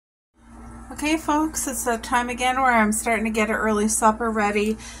Okay folks, it's that time again where I'm starting to get an early supper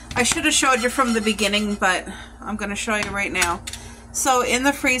ready. I should have showed you from the beginning, but I'm going to show you right now. So in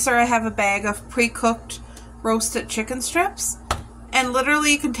the freezer I have a bag of pre-cooked roasted chicken strips, and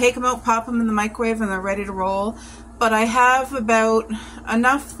literally you can take them out, pop them in the microwave, and they're ready to roll. But I have about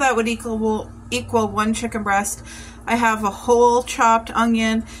enough that would equal one chicken breast. I have a whole chopped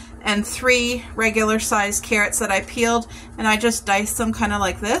onion and 3 regular sized carrots that I peeled, and I just diced them kind of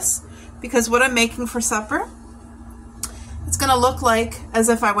like this. Because what I'm making for supper, it's going to look like as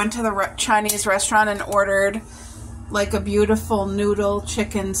if I went to the Chinese restaurant and ordered like a beautiful noodle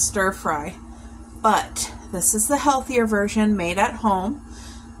chicken stir fry. But this is the healthier version made at home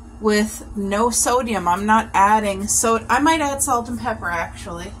with no sodium. I'm not adding soda. I might add salt and pepper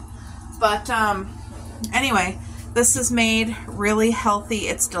actually. But anyway, this is made really healthy.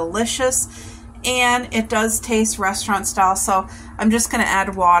 It's delicious and it does taste restaurant style. So I'm just going to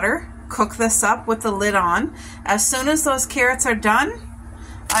add water. Cook this up with the lid on. As soon as those carrots are done,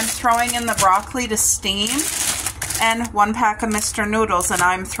 I'm throwing in the broccoli to steam and 1 pack of Mr. Noodles, and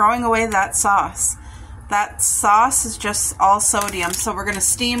I'm throwing away that sauce. That sauce is just all sodium. So we're going to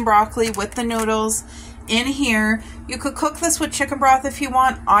steam broccoli with the noodles in here. You could cook this with chicken broth if you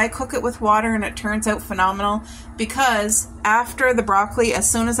want. I cook it with water and it turns out phenomenal because after the broccoli, as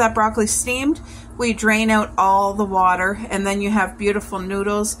soon as that broccoli's steamed, we drain out all the water and then you have beautiful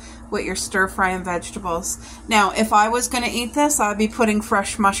noodles with your stir fry and vegetables. Now, if I was going to eat this, I'd be putting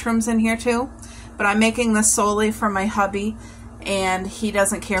fresh mushrooms in here too, but I'm making this solely for my hubby and he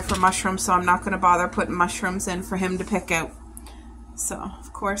doesn't care for mushrooms, so I'm not going to bother putting mushrooms in for him to pick out. So,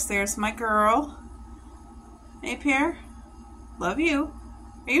 of course, there's my girl. Hey, Pierre. Love you.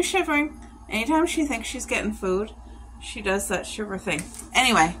 Are you shivering? Anytime she thinks she's getting food, she does that shiver thing.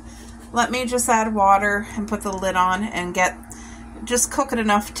 Anyway, let me just add water and put the lid on and just cook it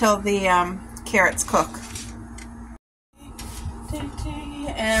enough till the carrots cook.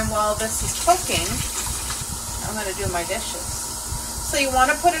 And while this is cooking, I'm going to do my dishes. So you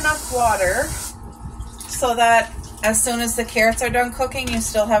want to put enough water so that as soon as the carrots are done cooking, you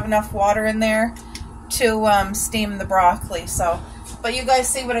still have enough water in there to steam the broccoli. But you guys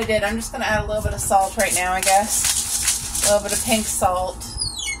see what I did. I'm just going to add a little bit of salt right now, I guess. A little bit of pink salt.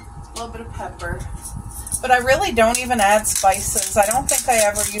 A little bit of pepper. But I really don't even add spices. I don't think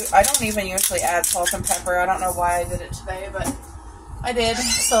I don't even usually add salt and pepper. I don't know why I did it today, but I did.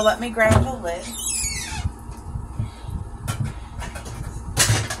 So let me grab the lid.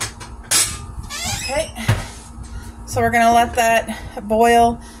 Okay. So we're going to let that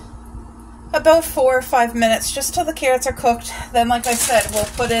boil about 4 or 5 minutes, just till the carrots are cooked. Then, like I said, we'll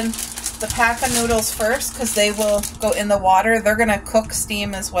put in the pack of noodles first because they will go in the water. They're going to cook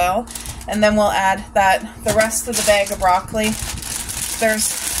steam as well. And then we'll add the rest of the bag of broccoli.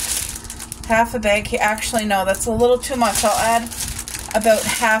 There's half a bag here. Actually, no, that's a little too much. I'll add about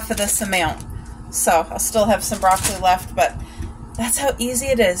half of this amount. So I'll still have some broccoli left, but that's how easy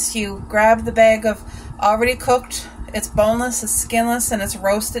it is. You grab the bag of already cooked. It's boneless, it's skinless, and it's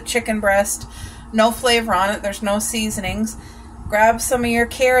roasted chicken breast. No flavor on it. There's no seasonings. Grab some of your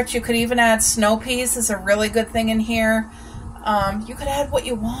carrots. You could even add snow peas. Is a really good thing in here. You could add what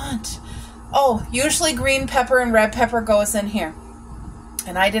you want. Oh, usually green pepper and red pepper goes in here.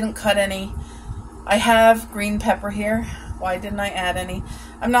 And I didn't cut any. I have green pepper here. Why didn't I add any?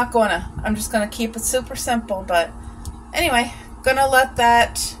 I'm just gonna keep it super simple. But anyway, gonna let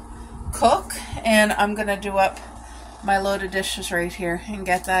that cook, and I'm gonna do up my load of dishes right here and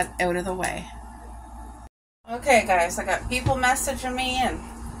get that out of the way. Okay guys, I got people messaging me in.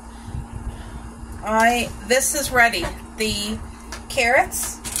 This is ready. The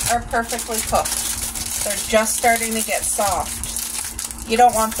carrots are perfectly cooked. They're just starting to get soft. You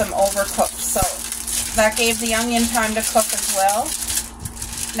don't want them overcooked, so that gave the onion time to cook as well.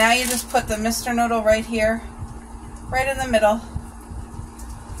 Now you just put the Mr. Noodle right here, right in the middle,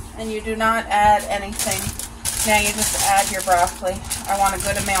 and you do not add anything. Now you just add your broccoli. I want a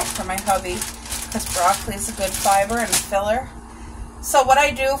good amount for my hubby because broccoli is a good fiber and filler. So what I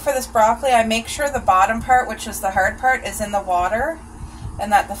do for this broccoli, I make sure the bottom part, which is the hard part, is in the water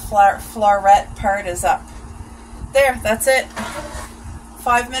and that the floret part is up. There, that's it.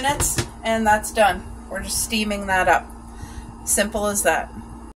 5 minutes and that's done. We're just steaming that up. Simple as that.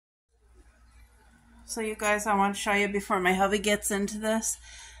 So you guys, I want to show you before my hubby gets into this.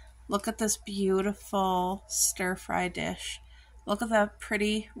 Look at this beautiful stir-fry dish. Look at that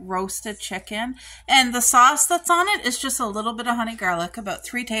pretty roasted chicken. And the sauce that's on it is just a little bit of honey garlic, about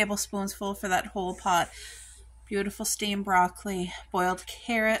 3 tablespoons full for that whole pot. Beautiful steamed broccoli, boiled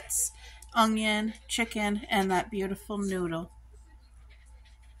carrots, onion, chicken, and that beautiful noodle.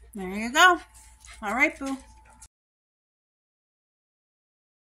 There you go. All right, Boo.